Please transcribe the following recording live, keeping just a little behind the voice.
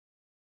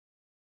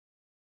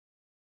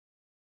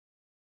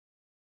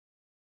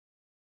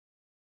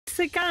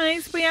So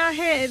guys, we are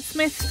here at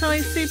Smyths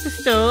Toys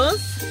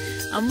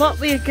Superstores, and what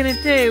we are going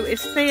to do is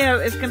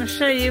Theo is going to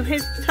show you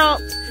his top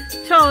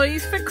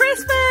toys for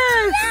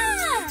Christmas!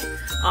 Yeah!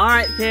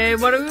 Alright Theo,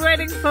 what are we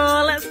waiting for?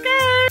 Let's go!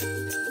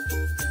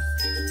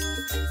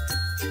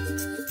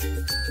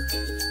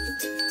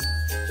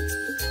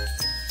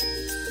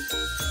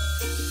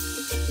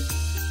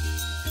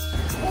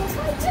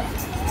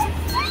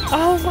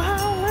 Oh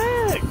wow, look!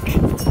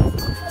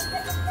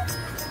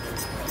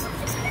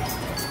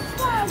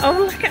 Oh,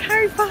 look at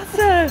Harry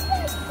Potter!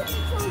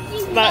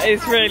 That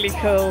is really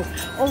cool.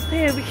 Oh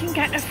Theo, we can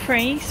get a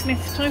free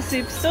Smyths Toys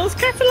Superstores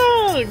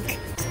catalogue! You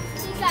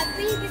got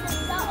me with the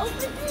start off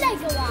with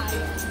Lego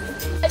iron.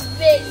 I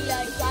really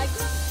like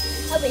Lego.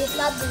 I really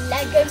love the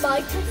Lego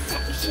Micro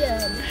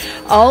section.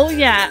 Oh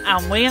yeah,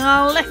 and we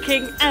are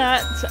looking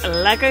at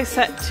Lego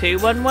set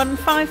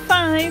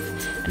 21155,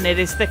 and it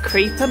is the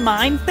Creeper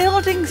Mine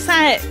building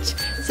set.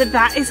 So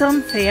that is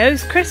on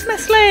Theo's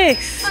Christmas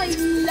list. I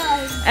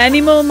love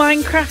Any more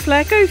Minecraft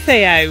Lego, Theo?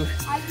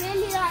 I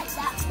really like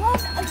that one.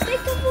 I think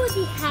I've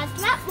already had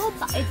that one,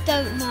 but I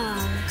don't know.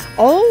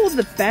 Oh,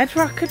 the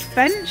Bedrock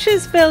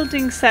Adventures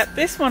building set.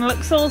 This one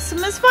looks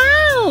awesome as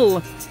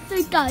well.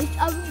 So guys,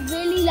 I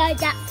really like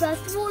that.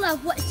 First of all,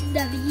 I've watched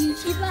another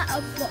YouTuber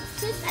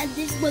unbox it, and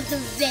this was a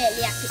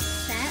really epic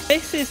set.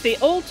 This is the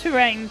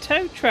all-terrain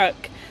tow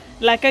truck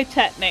Lego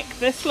Technic.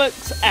 This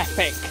looks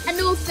epic. And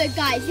also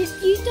guys,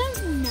 if you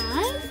don't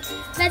know,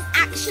 there's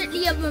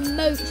actually a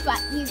remote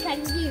that you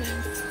can use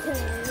to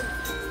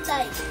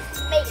like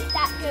make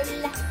that go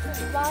left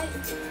and right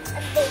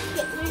and make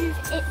it move.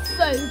 It's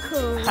so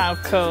cool. How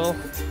cool.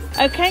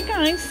 Okay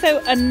guys, so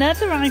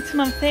another item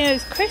on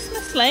Theo's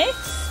Christmas list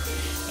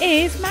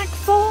is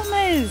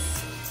Magformers.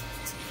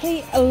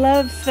 He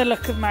loves the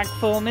look of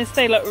Magformers.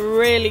 They look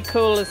really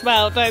cool as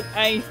well, don't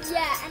they?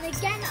 Yeah, and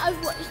again, I've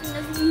watched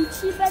another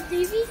YouTuber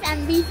do these,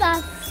 and these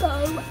are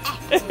so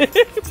epic.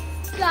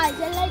 Guys,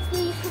 I like the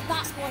look of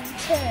that one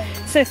too.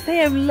 So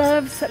Theo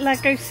loves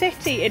Lego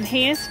City, and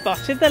he has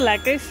spotted the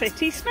Lego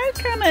City snow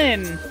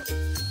cannon.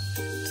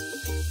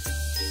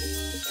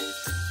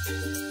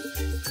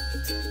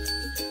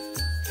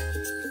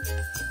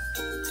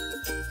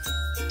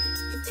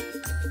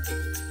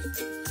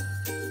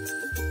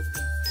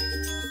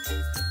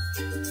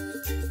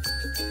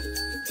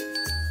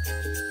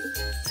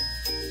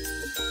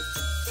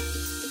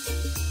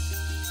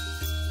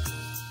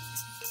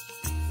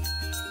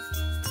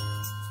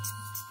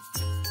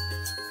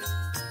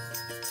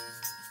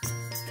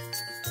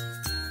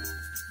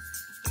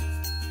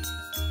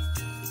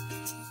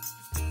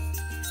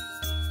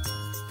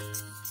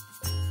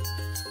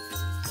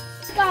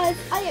 Guys,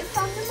 I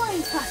found the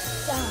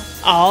Minecraft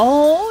stuff.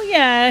 Oh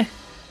yeah,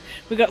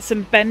 we got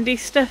some bendy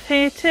stuff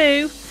here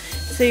too.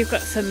 So you've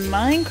got some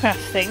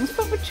Minecraft things.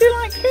 What would you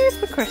like here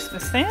for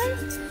Christmas, Theo?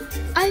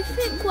 I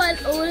think while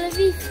all of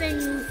these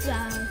things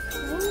are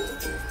cool,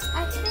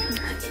 I think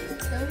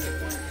those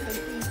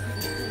things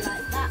would be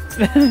like that.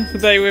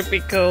 They would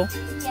be cool.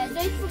 Yeah,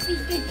 those would be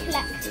good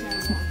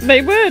collectors.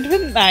 They would,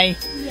 wouldn't they?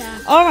 Yeah.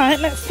 Alright,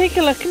 let's take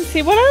a look and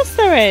see what else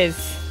there is.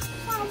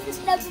 Found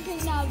another thing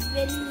that I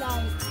really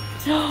like.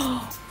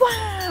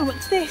 Wow,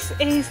 this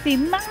is the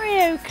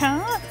Mario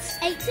Kart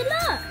 8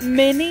 Deluxe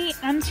Mini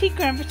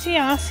Anti-Gravity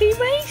RC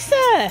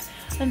Racer.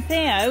 And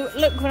Theo,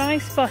 look what I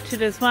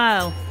spotted as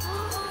well.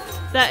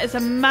 That is a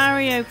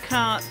Mario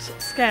Kart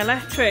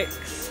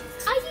Scalextrics.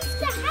 I used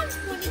to have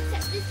one,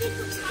 except a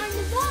different kind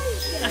of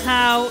version.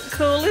 How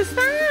cool is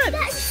that?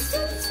 That's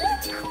so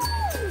cool.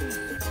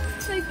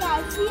 So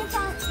guys, we have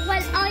found,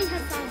 well, I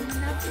have found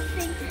another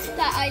thing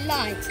that I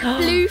like.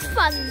 Blue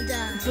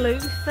Thunder. Blue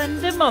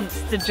Thunder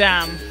Monster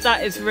Jam.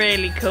 That is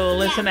really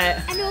cool, isn't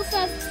it? And also,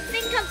 I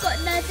think I've got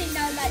another thing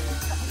that I like to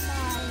put on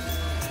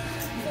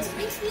my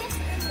this list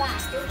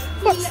back.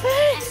 What's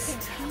this?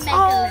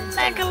 Oh,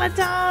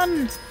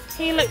 Megalodon.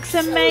 He looks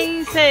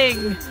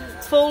amazing.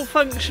 Full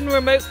function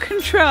remote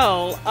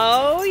control.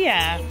 Oh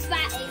yeah.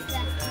 That is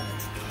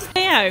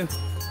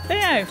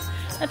Theo,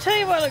 I'll tell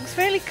you what looks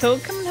really cool.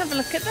 Come and have a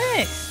look at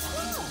this.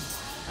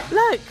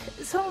 Look,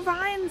 it's all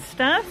Ryan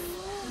stuff,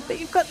 but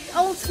you've got the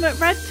Ultimate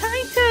Red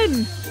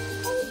Titan.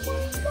 oh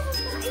my god,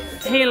 that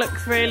is He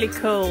looks really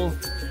cool.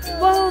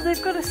 Whoa,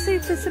 they've got a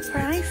super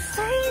surprise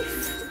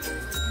safe.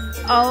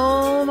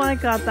 Oh my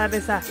god, that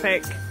is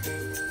epic.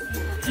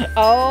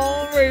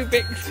 Oh,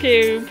 Rubik's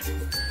Cube.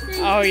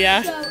 Oh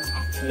yeah. so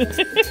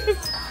epic.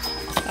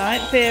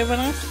 Alright, Theo, what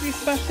else have you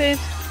spotted? I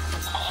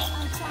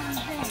found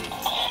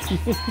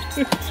this.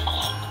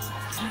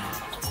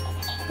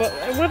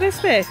 What is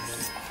this?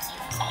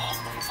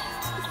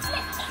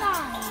 Flip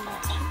side.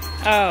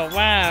 Oh,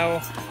 wow. I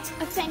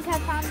think I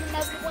found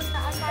another one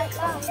that I might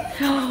like.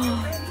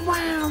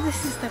 Wow,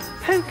 this is the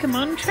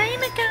Pokemon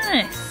Trainer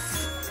Gas.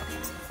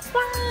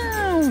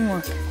 Wow.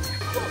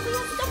 What we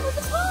have done with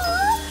the park?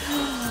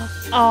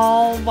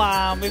 Oh,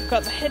 wow. We've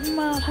got the Hidden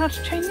Wild How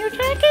to Train Your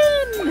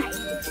Dragon. That's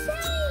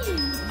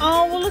insane.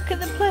 Oh, well, look at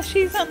the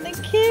plushies. Aren't they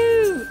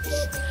cute?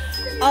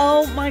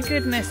 Oh, my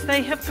goodness.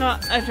 They have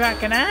got a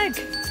dragon egg.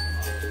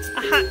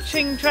 A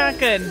hatching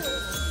dragon.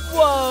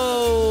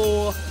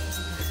 Whoa!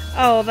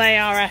 Oh, they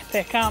are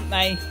epic, aren't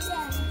they?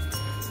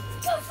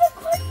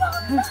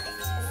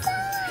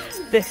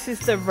 This is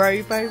the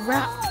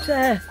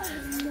Robo-Raptor.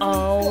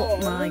 Oh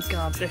my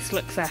god, this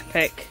looks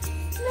epic.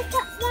 Look at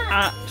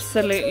that.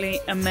 Absolutely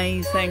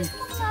amazing.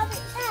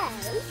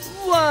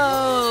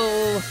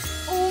 Whoa!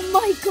 Oh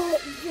my god,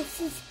 this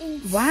is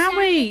insane.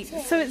 Wowie!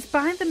 So it's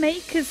by the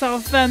makers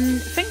of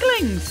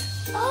Fingerlings.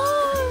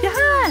 Oh!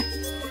 Yeah!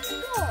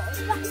 Oh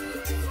my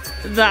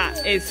god,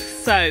 That is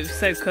so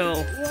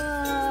cool. whoa.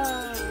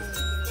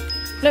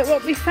 Look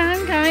what we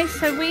found, guys.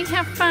 So we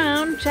have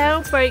found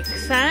Jailbreak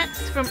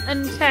sets from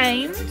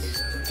Untamed.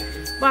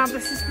 Wow,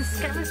 this is the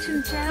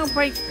skeleton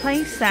Jailbreak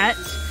playset.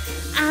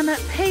 And up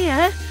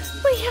here,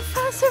 we have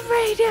found some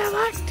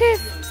radioactive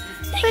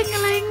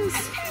Fingerlings.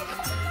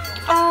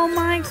 Oh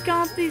my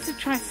god, these are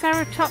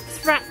Triceratops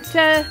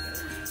Raptor.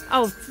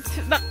 Oh,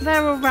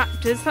 they're all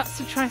raptors. That's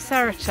the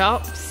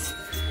Triceratops.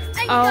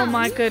 Oh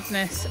my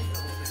goodness.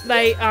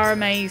 They are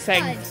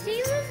amazing. Guys, do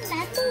you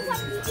remember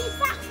when we did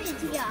that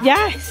video?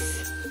 Yes.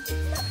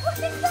 Look what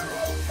they've done.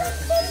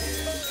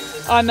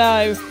 I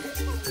know.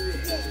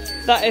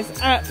 That is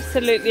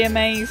absolutely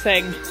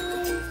amazing. Oh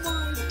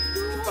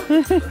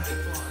my god.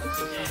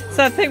 So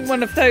I think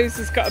one of those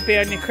has got to be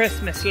on your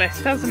Christmas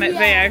list, hasn't it,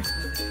 Yeah. Theo?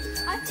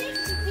 I think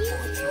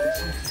these two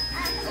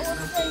and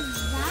also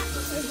that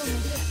is on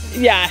the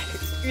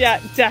list. Yeah,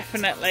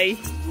 definitely.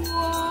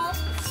 What?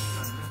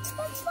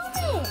 What's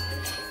on it?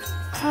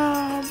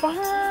 Oh,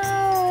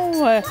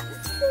 wow.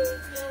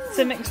 It's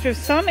a mixture of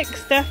Sonic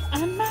stuff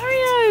and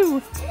Mario.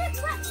 Look,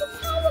 that's the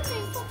power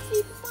move from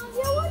Super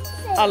Mario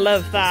Odyssey. I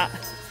love that.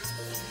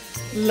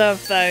 Love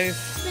those.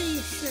 That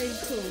is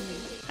so cool.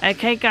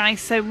 Okay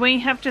guys, so we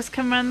have just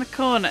come around the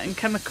corner and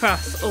come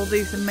across all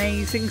these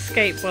amazing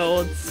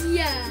skateboards.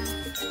 Yeah.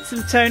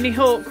 Some Tony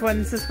Hawk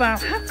ones as well.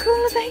 How cool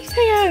are they,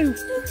 Theo?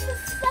 Those are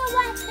so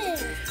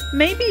epic.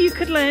 Maybe you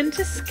could learn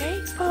to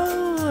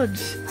skateboard.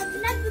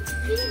 I've never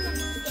been on a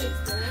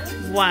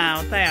skateboard.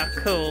 Wow, they are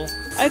cool.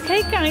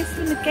 Okay guys,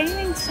 in the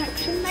gaming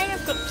section they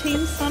have got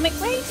Team Sonic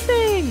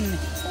Racing.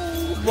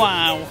 Oh,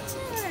 Wow.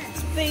 yeah.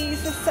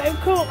 These are so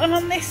cool. And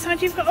on this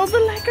side you've got all the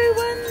Lego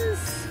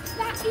ones.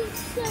 That is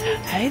so cool.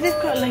 Hey,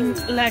 they've got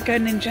Lego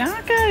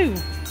Ninjago.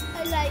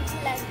 I like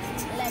Ninjago.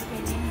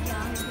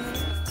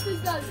 So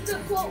guys,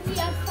 look what we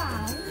have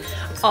found.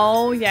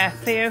 Oh yeah,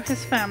 Theo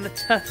has found the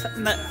Tough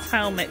Nuts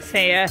helmets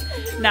here.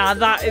 Now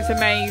that is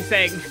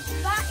amazing.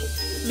 That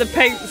is The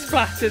paint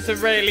splatters are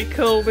really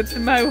cool with the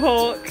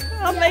mohawk.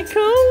 Aren't they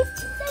cool?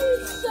 that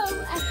is so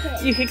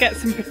epic. You could get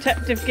some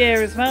protective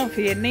gear as well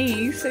for your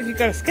knees if you've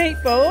got a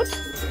skateboard.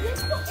 Look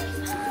what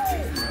we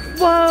found.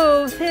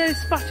 Whoa, Theo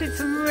spotted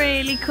some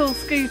really cool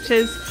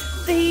scooters.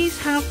 These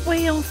have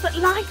wheels that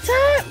light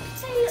up.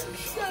 They look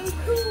so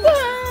cool.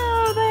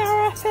 Wow, they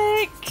are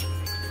epic.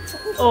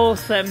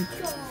 Awesome.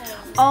 God,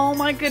 Oh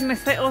my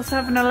goodness, they also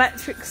have an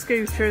electric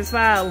scooter as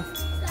well.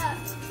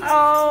 that's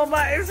Oh,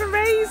 that is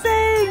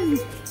amazing.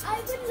 I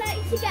would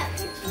like to get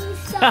the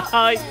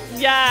G-Star.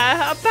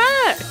 Yeah, I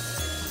bet.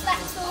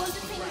 That's all the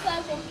things I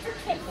want to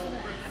take from it.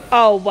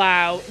 Oh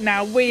wow,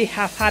 now we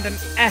have had an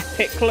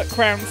epic look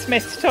round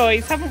Smyths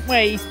Toys, haven't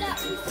we?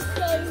 That is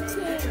so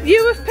cool.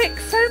 You have picked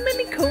so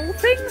many cool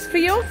things for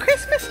your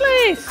Christmas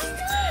list.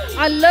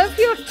 I love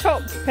your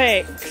top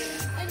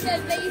picks. I know,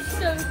 they're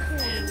so cool.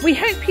 We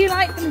hope you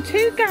like them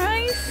too,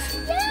 guys.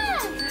 Yeah.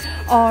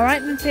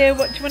 Alright then, Theo,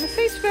 what do you want to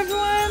say to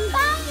everyone?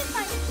 Bye,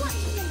 thanks for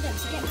watching and don't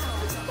forget to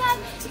subscribe.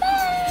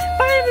 Bye.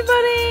 Bye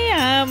everybody,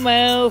 and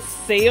we'll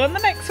see you on the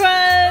next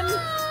one.